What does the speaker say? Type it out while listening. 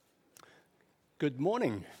Good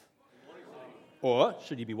morning. Or,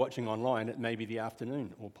 should you be watching online, it may be the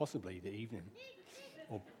afternoon, or possibly the evening,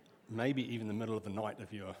 or maybe even the middle of the night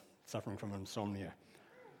if you're suffering from insomnia.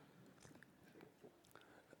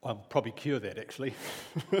 I'll probably cure that, actually.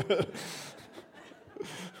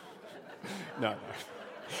 No.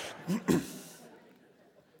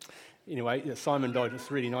 Anyway, Simon Dodge, it's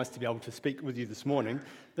really nice to be able to speak with you this morning.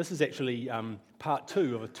 This is actually part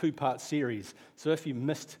 2 of a 2-part series. So if you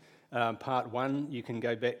missed part 1, you can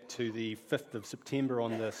go back to the 5th of September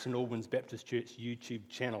on the St Albans Baptist Church YouTube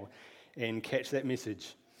channel and catch that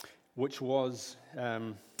message, which was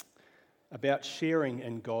about sharing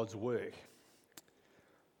in God's work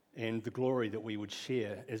and the glory that we would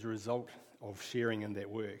share as a result of sharing in that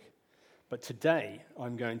work. But today,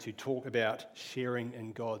 I'm going to talk about sharing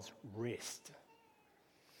in God's rest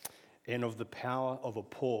and of the power of a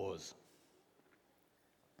pause.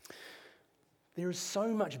 There is so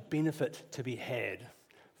much benefit to be had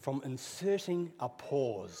from inserting a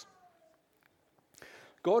pause.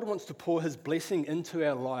 God wants to pour His blessing into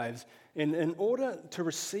our lives, and in order to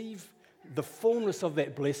receive the fullness of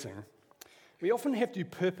that blessing, we often have to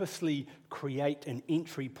purposely create an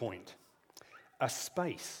entry point, a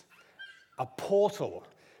space, a portal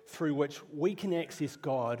through which we can access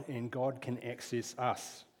God and God can access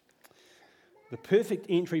us. The perfect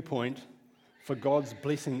entry point for God's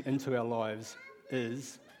blessing into our lives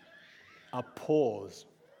is a pause.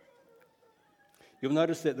 You'll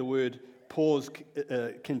notice that the word pause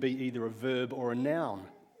can be either a verb or a noun.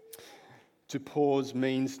 To pause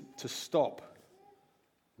means to stop,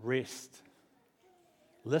 rest,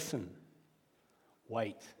 listen,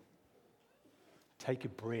 wait, take a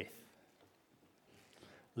breath,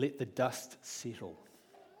 let the dust settle,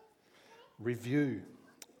 review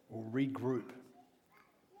or regroup.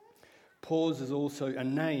 Pause is also a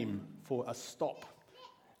name for a stop,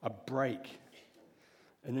 a break,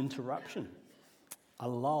 an interruption, a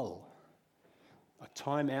lull, a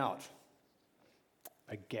time out,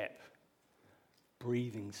 a gap,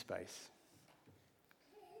 breathing space.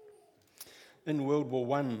 In World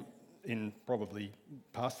War I, and probably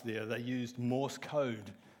past there, they used Morse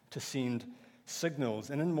code to send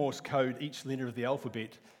signals. And in Morse code, each letter of the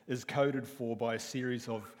alphabet is coded for by a series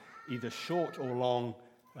of either short or long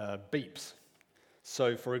beeps.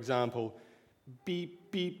 So, for example,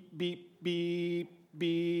 beep, beep, beep, beep,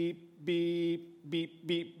 beep, beep, beep,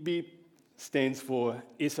 beep, beep stands for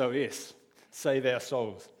SOS, Save Our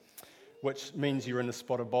Souls, which means you're in a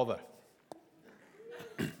spot of bother.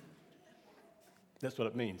 That's what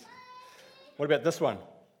it means. What about this one?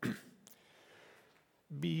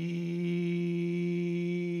 Beep.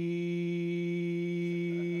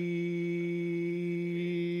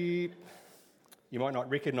 You might not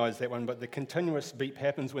recognize that one, but the continuous beep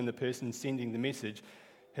happens when the person sending the message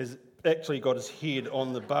has actually got his head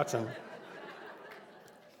on the button,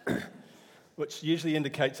 which usually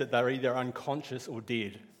indicates that they're either unconscious or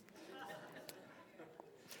dead.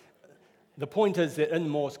 The point is that in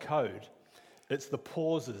Morse code, it's the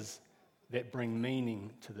pauses that bring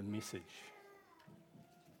meaning to the message.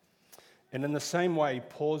 And in the same way,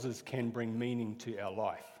 pauses can bring meaning to our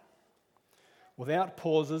life. Without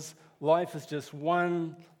pauses, life is just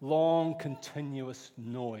one long, continuous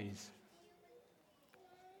noise.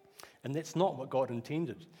 And that's not what God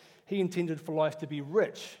intended. He intended for life to be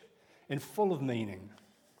rich and full of meaning.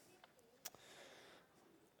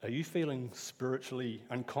 Are you feeling spiritually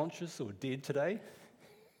unconscious or dead today?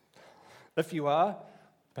 If you are,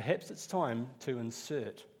 perhaps it's time to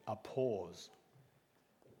insert a pause.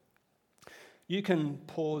 You can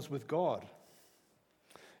pause with God.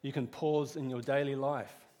 You can pause in your daily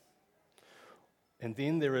life. And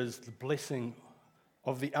then there is the blessing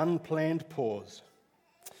of the unplanned pause.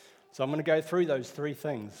 So I'm going to go through those 3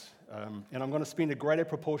 things. And I'm going to spend a greater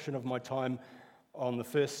proportion of my time on the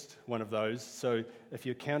first one of those. So if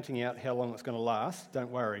you're counting out how long it's going to last, don't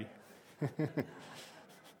worry.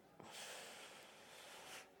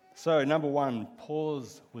 So, number 1,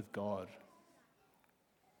 pause with God.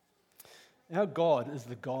 Our God is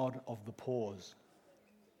the God of the pause.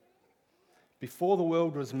 Before the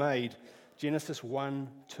world was made, Genesis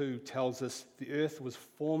 1:2 tells us the earth was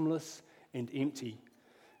formless and empty.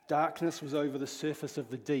 Darkness was over the surface of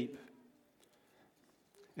the deep,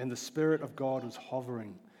 and the Spirit of God was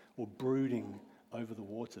hovering or brooding over the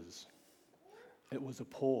waters. It was a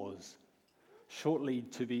pause, shortly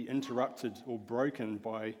to be interrupted or broken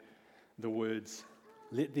by the words,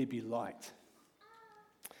 "Let there be light."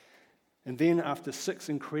 And then after 6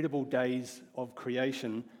 incredible days of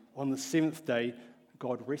creation, on the 7th day,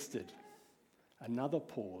 God rested. Another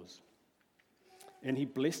pause. And He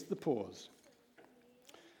blessed the pause.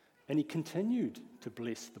 and he continued to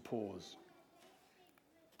bless the pause.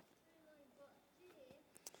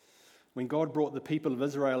 When God brought the people of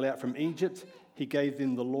Israel out from Egypt, he gave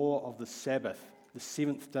them the law of the Sabbath, the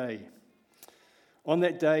seventh day. On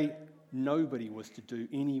that day, nobody was to do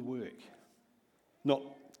any work. Not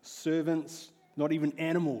servants, not even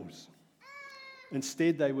animals.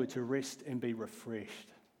 Instead, they were to rest and be refreshed.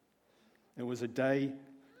 It was a day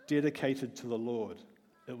dedicated to the Lord.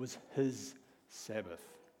 It was his Sabbath,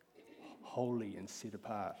 holy and set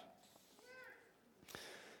apart.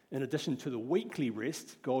 In addition to the weekly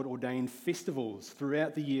rest, God ordained festivals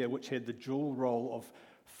throughout the year which had the dual role of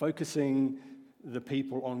focusing the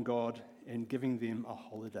people on God and giving them a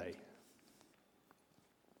holiday.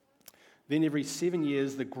 Then every 7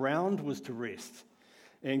 years the ground was to rest,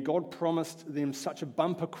 and God promised them such a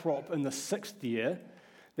bumper crop in the 6th year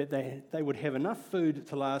that they would have enough food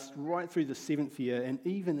to last right through the 7th year and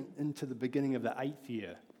even into the beginning of the 8th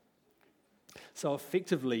year. So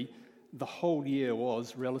effectively, the whole year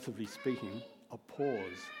was, relatively speaking, a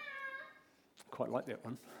pause. Quite like that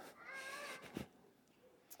one.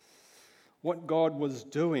 What God was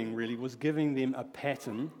doing, really, was giving them a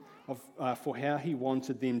pattern for how he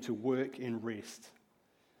wanted them to work and rest.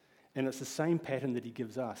 And it's the same pattern that he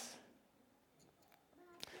gives us.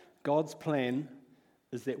 God's plan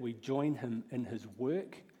is that we join him in his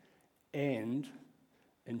work and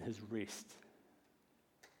in his rest.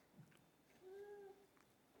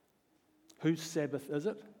 Whose Sabbath is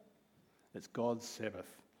it? It's God's Sabbath.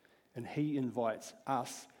 And he invites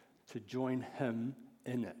us to join him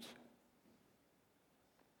in it.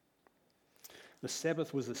 The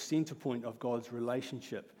Sabbath was the center point of God's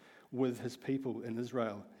relationship with his people in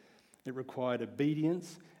Israel. It required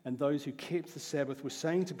obedience, and those who kept the Sabbath were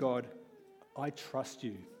saying to God, I trust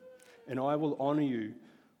you, and I will honor you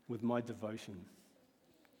with my devotion.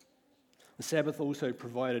 The Sabbath also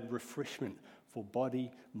provided refreshment for body,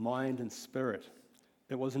 mind, and spirit.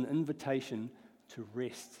 It was an invitation to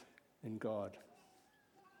rest in God.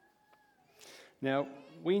 Now,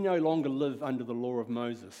 we no longer live under the law of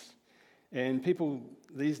Moses, and people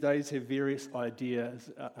these days have various ideas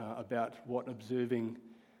about what observing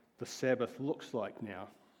the Sabbath looks like now.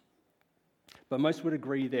 But most would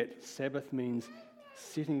agree that Sabbath means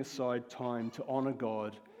setting aside time to honor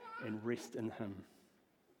God and rest in him.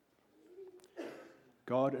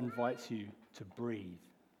 God invites you to breathe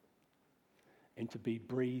and to be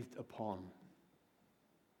breathed upon.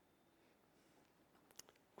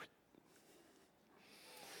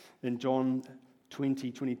 In John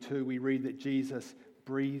 20:22, we read that Jesus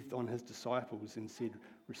breathed on his disciples and said,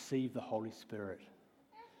 receive the Holy Spirit.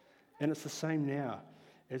 And it's the same now.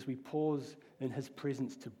 As we pause in his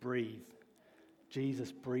presence to breathe,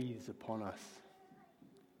 Jesus breathes upon us.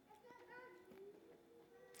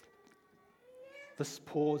 This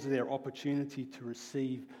pause is our opportunity to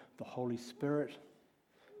receive the Holy Spirit,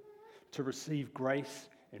 to receive grace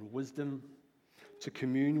and wisdom, to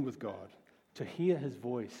commune with God, to hear his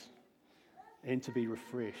voice, and to be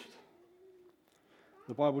refreshed.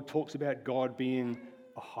 The Bible talks about God being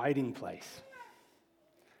a hiding place,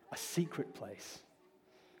 a secret place,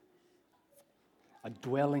 a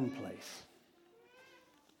dwelling place.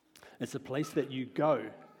 It's a place that you go,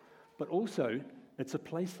 but also it's a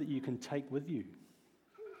place that you can take with you.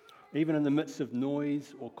 Even in the midst of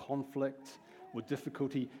noise or conflict or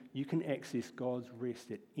difficulty, you can access God's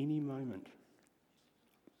rest at any moment.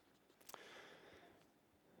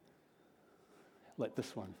 Like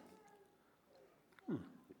this one.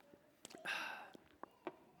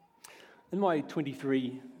 In my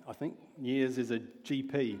 23, I think, years as a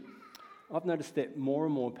GP, I've noticed that more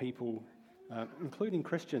and more people, including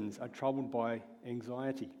Christians, are troubled by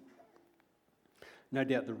anxiety. No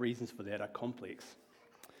doubt the reasons for that are complex.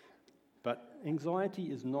 But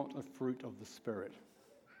anxiety is not a fruit of the Spirit.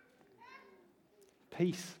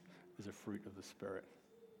 Peace is a fruit of the Spirit.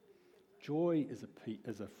 Joy is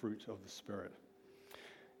a fruit of the Spirit.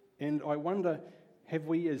 And I wonder, have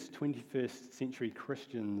we as 21st century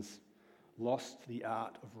Christians lost the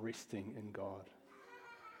art of resting in God?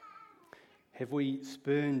 Have we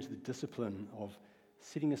spurned the discipline of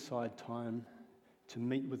setting aside time to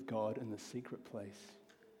meet with God in the secret place?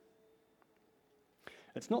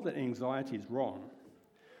 It's not that anxiety is wrong.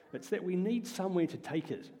 It's that we need somewhere to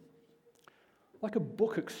take it. Like a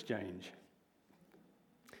book exchange,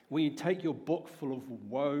 where you take your book full of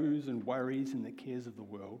woes and worries and the cares of the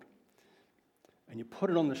world, and you put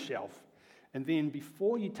it on the shelf, and then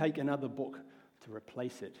before you take another book to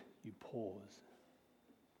replace it, you pause.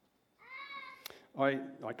 I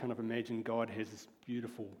kind of imagine God has this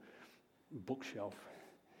beautiful bookshelf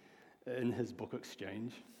in his book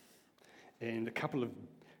exchange, and a couple of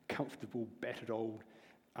comfortable, battered old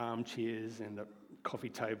armchairs and a coffee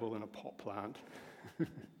table and a pot plant.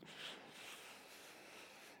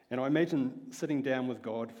 And I imagine sitting down with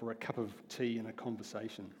God for a cup of tea and a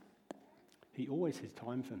conversation. He always has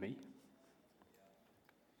time for me.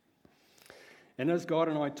 And as God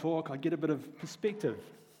and I talk, I get a bit of perspective.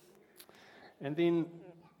 And then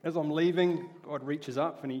as I'm leaving, God reaches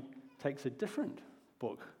up and he takes a different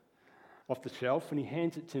book off the shelf and he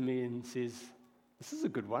hands it to me and says, "This is a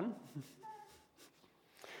good one."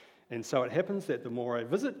 And so it happens that the more I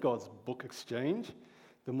visit God's book exchange,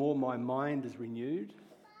 the more my mind is renewed,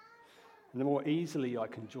 and the more easily I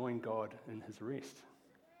can join God in his rest.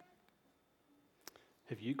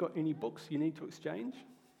 Have you got any books you need to exchange?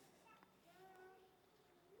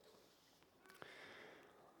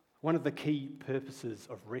 One of the key purposes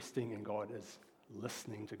of resting in God is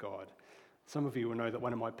listening to God. Some of you will know that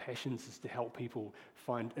one of my passions is to help people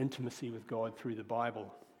find intimacy with God through the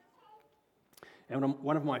Bible. And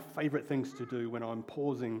one of my favourite things to do when I'm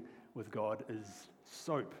pausing with God is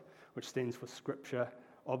SOAP, which stands for Scripture,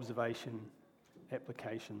 Observation,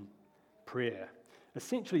 Application, Prayer.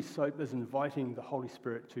 Essentially, SOAP is inviting the Holy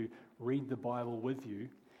Spirit to read the Bible with you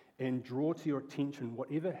and draw to your attention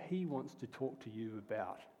whatever he wants to talk to you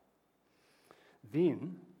about.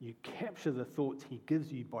 Then you capture the thoughts he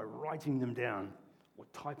gives you by writing them down or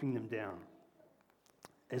typing them down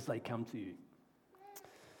as they come to you.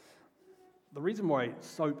 The reason why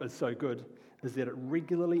SOAP is so good is that it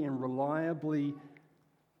regularly and reliably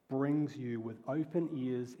brings you with open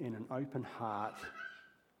ears and an open heart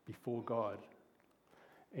before God.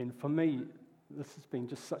 And for me, this has been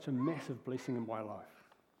just such a massive blessing in my life.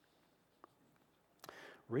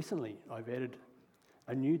 Recently, I've added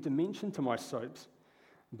a new dimension to my SOAPs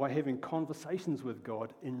by having conversations with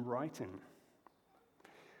God in writing.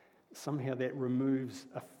 Somehow that removes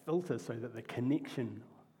a filter so that the connection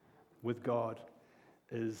with God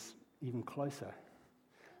is even closer.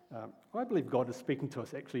 I believe God is speaking to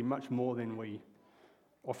us actually much more than we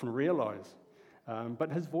often realize.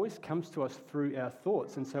 But his voice comes to us through our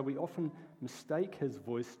thoughts, and so we often mistake his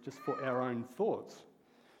voice just for our own thoughts.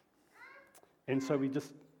 And so we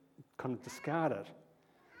just kind of discard it.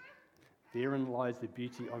 Therein lies the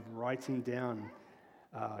beauty of writing down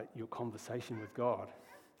your conversation with God.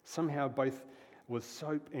 Somehow, both with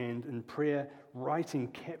SOAP and in prayer, writing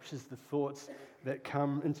captures the thoughts that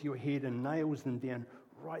come into your head and nails them down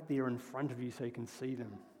right there in front of you so you can see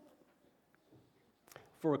them.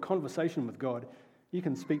 For a conversation with God, you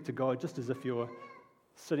can speak to God just as if you're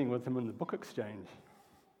sitting with him in the book exchange.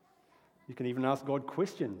 You can even ask God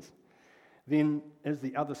questions. Then, as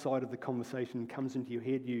the other side of the conversation comes into your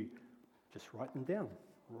head, you just write them down.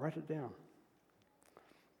 Write it down.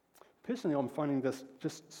 Personally, I'm finding this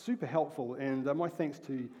just super helpful, and my thanks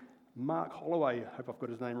to Mark Holloway, I hope I've got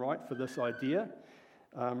his name right, for this idea.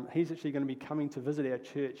 He's actually going to be coming to visit our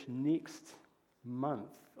church next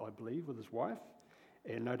month, I believe, with his wife,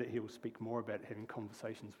 and no doubt he'll speak more about having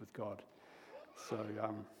conversations with God. So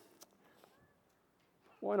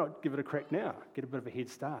why not give it a crack now? Get a bit of a head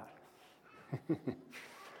start.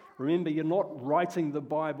 Remember, you're not writing the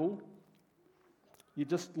Bible, you're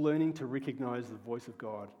just learning to recognize the voice of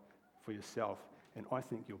God for yourself, and I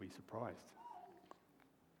think you'll be surprised.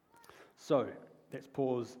 So, let's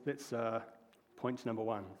pause. That's point number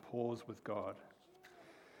one, pause with God.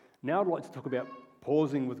 Now I'd like to talk about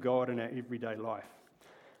pausing with God in our everyday life.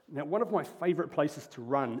 Now, one of my favourite places to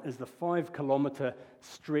run is the 5-kilometre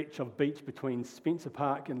stretch of beach between Spencer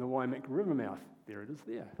Park and the Waimak River mouth. There it is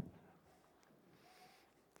there.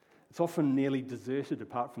 It's often nearly deserted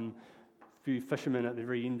apart from a few fishermen at the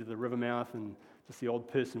very end of the river mouth and just the odd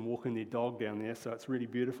person walking their dog down there, so it's really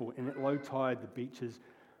beautiful. And at low tide, the beach is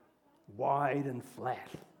wide and flat.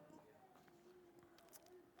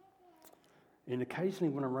 And occasionally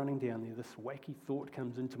when I'm running down there, this wacky thought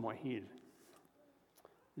comes into my head.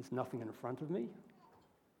 There's nothing in front of me.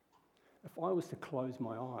 If I was to close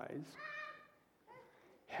my eyes,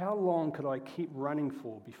 how long could I keep running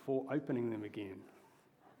for before opening them again?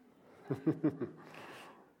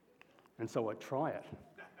 And so I try it.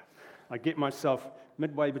 I get myself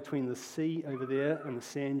midway between the sea over there and the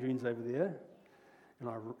sand dunes over there,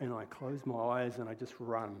 and I close my eyes and I just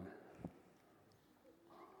run.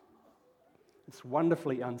 It's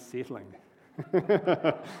wonderfully unsettling.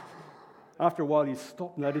 After a while, you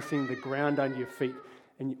stop noticing the ground under your feet,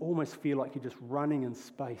 and you almost feel like you're just running in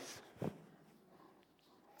space.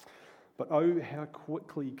 But oh, how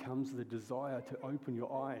quickly comes the desire to open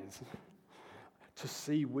your eyes, to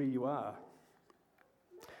see where you are.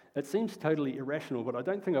 It seems totally irrational, but I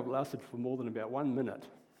don't think I've lasted for more than about 1 minute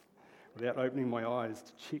without opening my eyes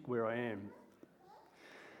to check where I am.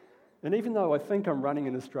 And even though I think I'm running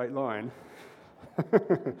in a straight line,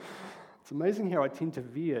 it's amazing how I tend to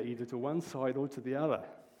veer either to one side or to the other.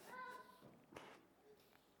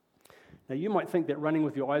 Now, you might think that running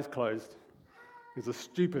with your eyes closed is a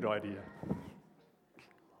stupid idea.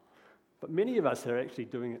 But many of us are actually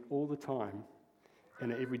doing it all the time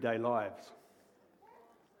in our everyday lives.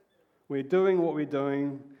 We're doing what we're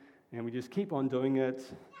doing, and we just keep on doing it.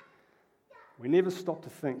 We never stop to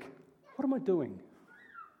think, what am I doing?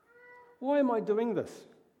 Why am I doing this?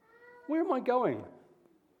 Where am I going?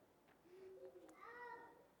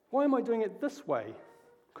 Why am I doing it this way?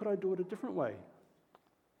 Could I do it a different way?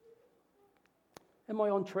 Am I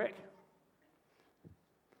on track?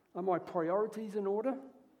 Are my priorities in order?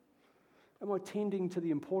 Am I tending to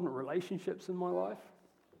the important relationships in my life?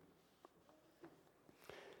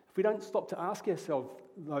 If we don't stop to ask ourselves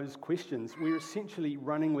those questions, we're essentially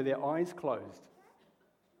running with our eyes closed.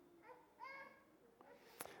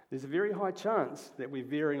 There's a very high chance that we're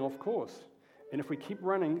veering off course. And if we keep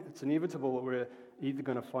running, it's inevitable that we're either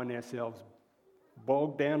going to find ourselves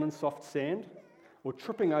bogged down in soft sand, or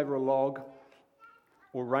tripping over a log,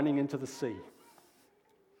 or running into the sea.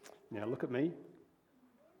 Now look at me.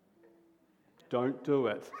 Don't do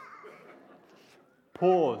it.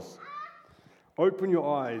 Pause. Open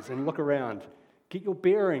your eyes and look around. Get your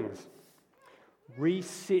bearings.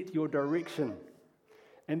 Reset your direction.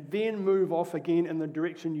 And then move off again in the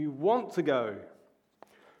direction you want to go.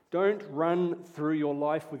 Don't run through your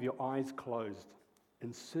life with your eyes closed.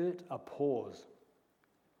 Insert a pause.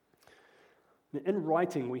 Now, in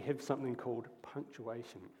writing, we have something called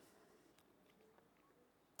punctuation.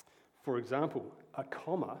 For example, a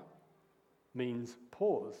comma means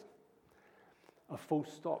pause. A full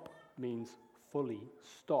stop means fully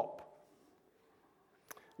stop.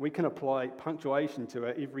 We can apply punctuation to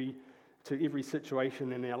every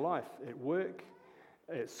situation in our life, at work,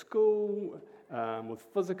 at school, with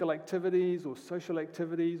physical activities or social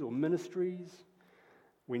activities or ministries,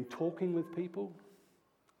 when talking with people,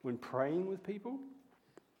 when praying with people.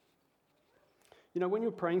 You know, when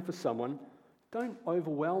you're praying for someone, don't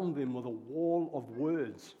overwhelm them with a wall of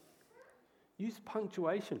words. Use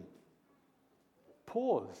punctuation.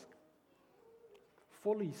 Pause.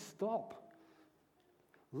 Fully stop.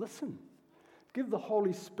 Listen. Give the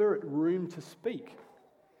Holy Spirit room to speak.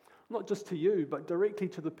 Not just to you, but directly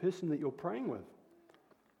to the person that you're praying with.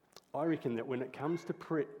 I reckon that when it comes to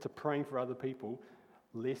praying for other people,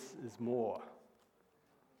 less is more.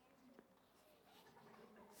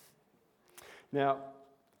 Now,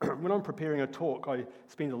 when I'm preparing a talk, I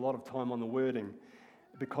spend a lot of time on the wording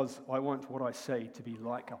because I want what I say to be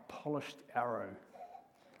like a polished arrow.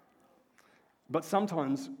 But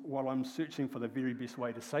sometimes, while I'm searching for the very best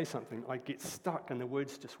way to say something, I get stuck and the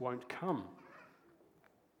words just won't come.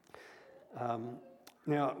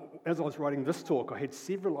 Now, as I was writing this talk, I had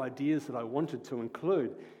several ideas that I wanted to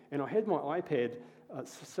include, and I had my iPad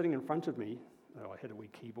sitting in front of me. I had a wee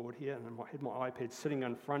keyboard here, and I had my iPad sitting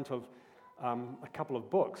in front of a couple of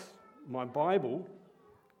books, my Bible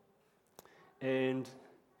and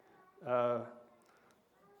the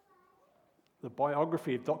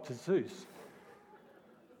biography of Dr. Seuss.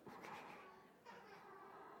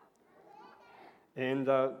 And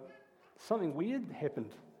something weird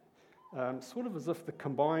happened, sort of as if the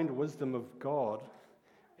combined wisdom of God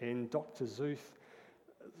and Dr. Seuss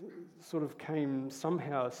sort of came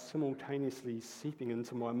somehow simultaneously seeping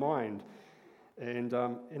into my mind. And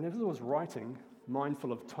as I was writing,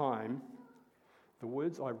 mindful of time, the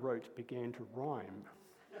words I wrote began to rhyme.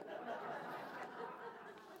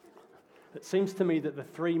 It seems to me that the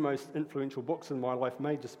three most influential books in my life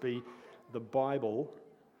may just be the Bible,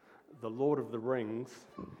 The Lord of the Rings,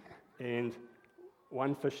 and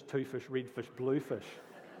One Fish, Two Fish, Red Fish, Blue Fish.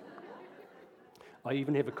 I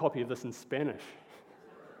even have a copy of this in Spanish.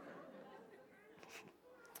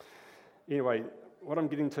 Anyway, what I'm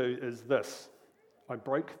getting to is this. I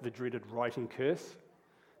broke the dreaded writing curse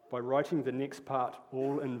by writing the next part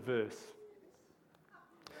all in verse.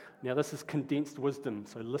 Now, this is condensed wisdom,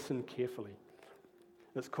 so listen carefully.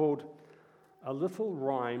 It's called A Little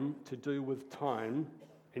Rhyme to Do with Time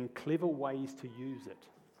and Clever Ways to Use It.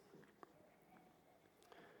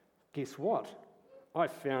 Guess what? I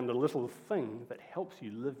found a little thing that helps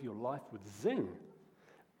you live your life with zing.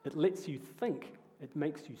 It lets you think. It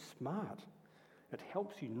makes you smart. It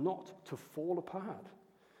helps you not to fall apart.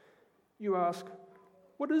 You ask,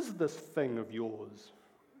 what is this thing of yours?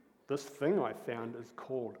 This thing I found is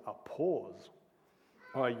called a pause.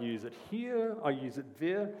 I use it here, I use it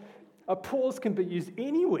there. A pause can be used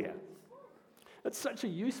anywhere. It's such a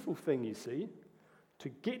useful thing, you see, to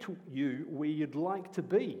get you where you'd like to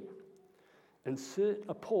be. Insert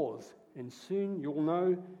a pause, and soon you'll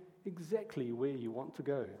know exactly where you want to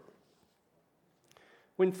go.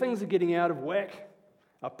 When things are getting out of whack,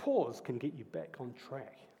 a pause can get you back on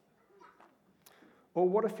track. Or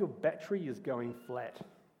what if your battery is going flat?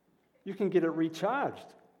 You can get it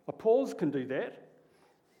recharged. A pause can do that.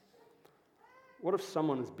 What if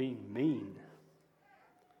someone is being mean?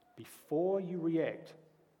 Before you react,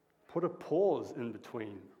 put a pause in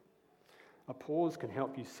between. A pause can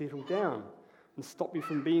help you settle down and stop you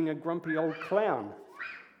from being a grumpy old clown.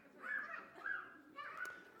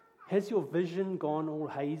 Has your vision gone all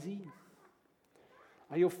hazy?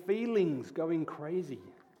 Are your feelings going crazy?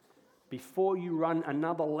 Before you run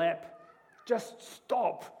another lap, just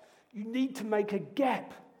stop. You need to make a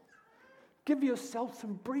gap. Give yourself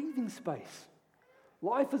some breathing space.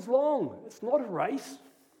 Life is long, it's not a race.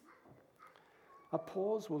 A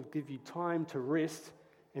pause will give you time to rest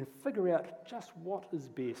and figure out just what is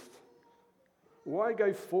best. Why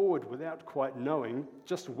go forward without quite knowing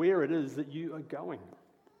just where it is that you are going?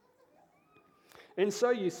 And so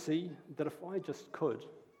you see that if I just could,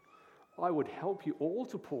 I would help you all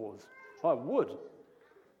to pause. I would.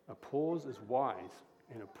 A pause is wise,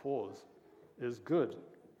 and a pause is good.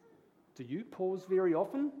 Do you pause very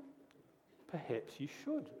often? Perhaps you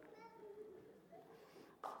should.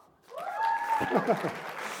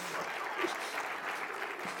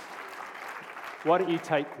 Why don't you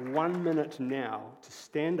take 1 minute now to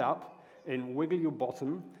stand up and wiggle your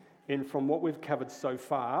bottom, and from what we've covered so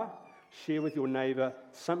far, share with your neighbour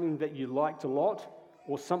something that you liked a lot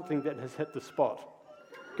or something that has hit the spot.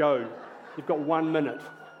 Go. You've got 1 minute.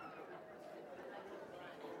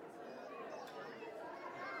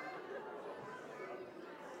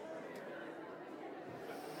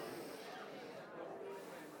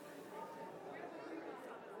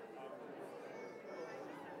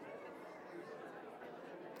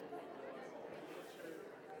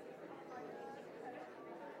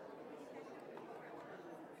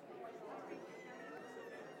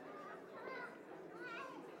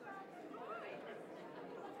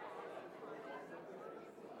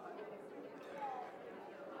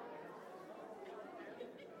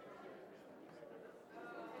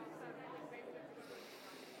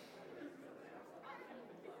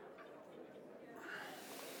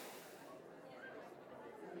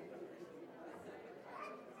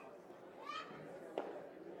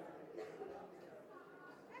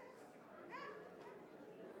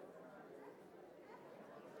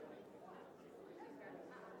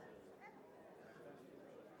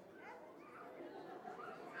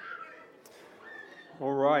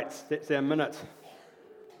 All right, that's our minute.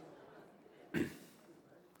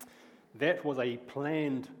 That was a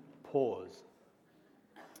planned pause.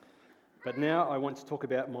 But now I want to talk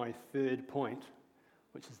about my third point,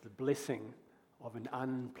 which is the blessing of an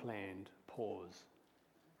unplanned pause.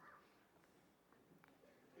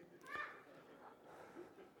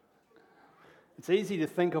 It's easy to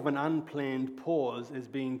think of an unplanned pause as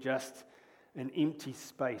being just an empty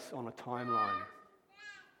space on a timeline.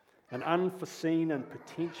 An unforeseen and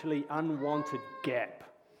potentially unwanted gap.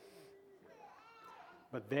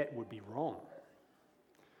 But that would be wrong.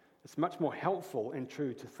 It's much more helpful and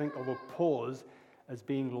true to think of a pause as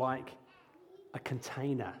being like a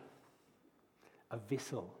container, a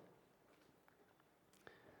vessel.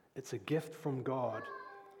 It's a gift from God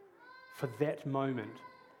for that moment,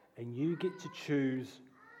 and you get to choose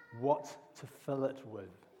what to fill it with.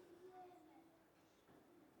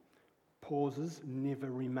 Pauses never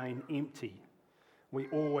remain empty. We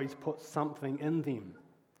always put something in them.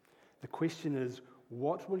 The question is,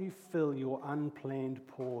 what will you fill your unplanned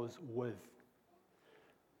pause with?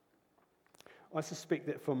 I suspect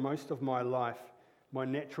that for most of my life, my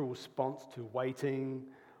natural response to waiting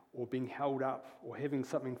or being held up or having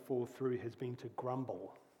something fall through has been to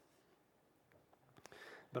grumble.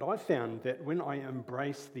 But I found that when I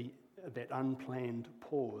embrace that unplanned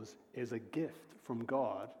pause as a gift from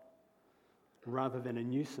God, rather than a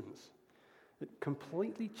nuisance, it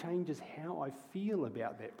completely changes how I feel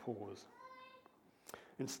about that pause.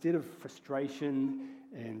 Instead of frustration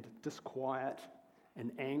and disquiet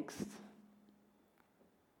and angst,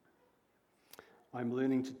 I'm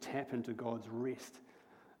learning to tap into God's rest,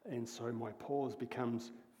 and so my pause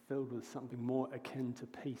becomes filled with something more akin to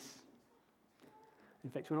peace.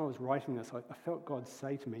 In fact, when I was writing this, I felt God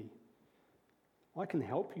say to me, I can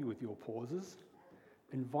help you with your pauses.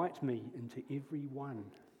 Invite me into every one.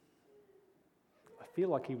 I feel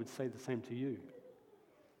like he would say the same to you.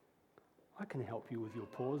 I can help you with your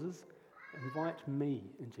pauses. Invite me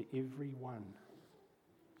into every one.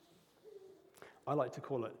 I like to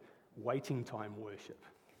call it waiting time worship.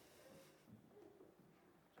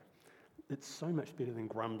 It's so much better than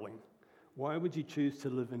grumbling. Why would you choose to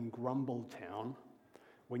live in Grumble Town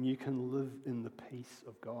when you can live in the peace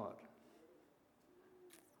of God?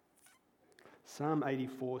 Psalm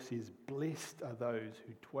 84 says, "Blessed are those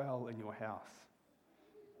who dwell in your house."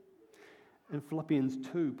 In Philippians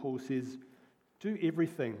 2, Paul says, "Do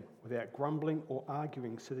everything without grumbling or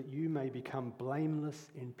arguing so that you may become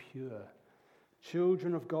blameless and pure,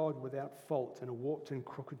 children of God without fault in a warped and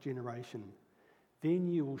crooked generation. Then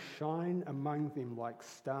you will shine among them like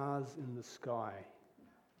stars in the sky."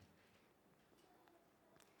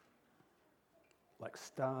 Like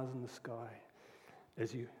stars in the sky.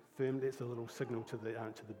 As you firm, that's a little signal to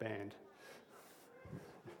the band.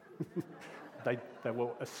 They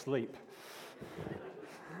were asleep.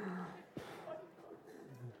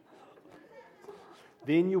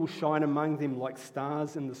 Then you will shine among them like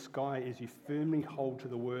stars in the sky as you firmly hold to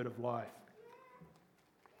the word of life.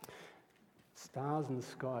 Stars in the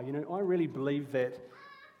sky. You know, I really believe that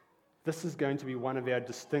this is going to be one of our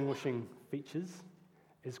distinguishing features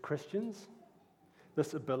as Christians.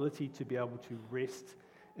 This ability to be able to rest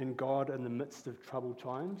in God in the midst of troubled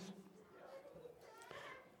times.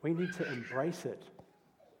 We need to embrace it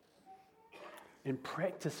and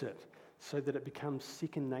practice it so that it becomes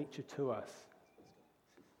second nature to us.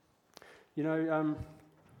 You know,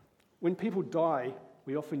 when people die,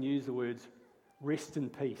 we often use the words rest in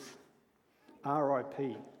peace,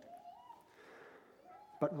 R.I.P.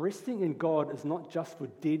 But resting in God is not just for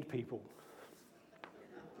dead people.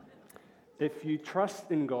 If you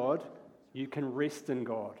trust in God, you can rest in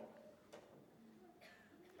God.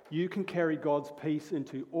 You can carry God's peace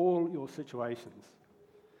into all your situations.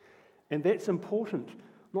 And that's important,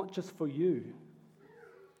 not just for you.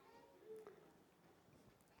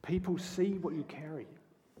 People see what you carry.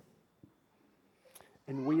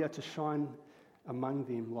 And we are to shine among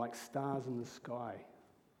them like stars in the sky.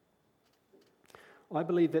 I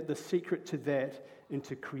believe that the secret to that,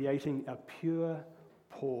 into creating a pure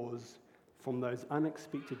pause from those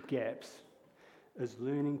unexpected gaps, is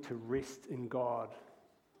learning to rest in God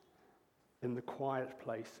in the quiet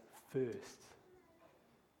place first.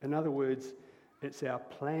 In other words, it's our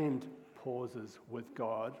planned pauses with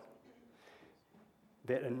God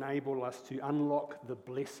that enable us to unlock the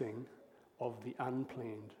blessing of the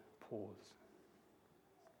unplanned pause.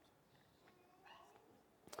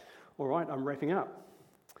 All right, I'm wrapping up.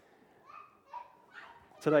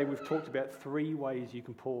 Today we've talked about 3 ways you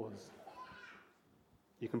can pause.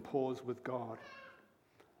 You can pause with God.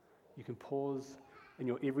 You can pause in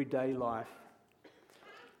your everyday life.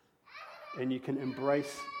 And you can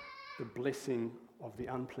embrace the blessing of the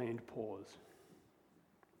unplanned pause.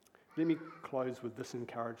 Let me close with this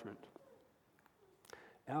encouragement.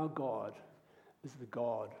 Our God is the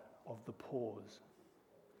God of the pause,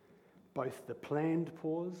 both the planned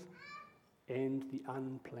pause and the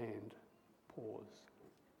unplanned pause.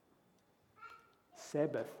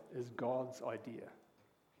 Sabbath is God's idea.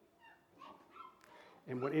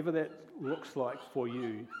 And whatever that looks like for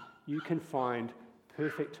you, you can find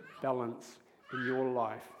perfect balance in your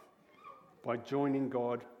life by joining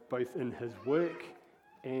God both in his work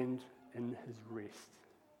and in his rest.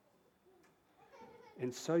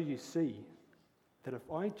 And so you see that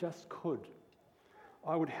if I just could,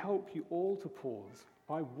 I would help you all to pause.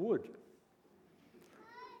 I would.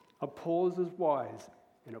 A pause is wise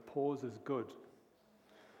and a pause is good.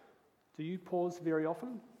 Do you pause very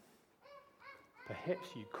often? Perhaps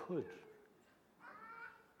you could.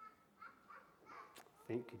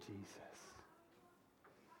 Thank you, Jesus.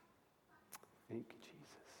 Thank you, Jesus.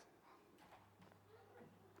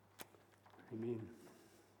 Amen.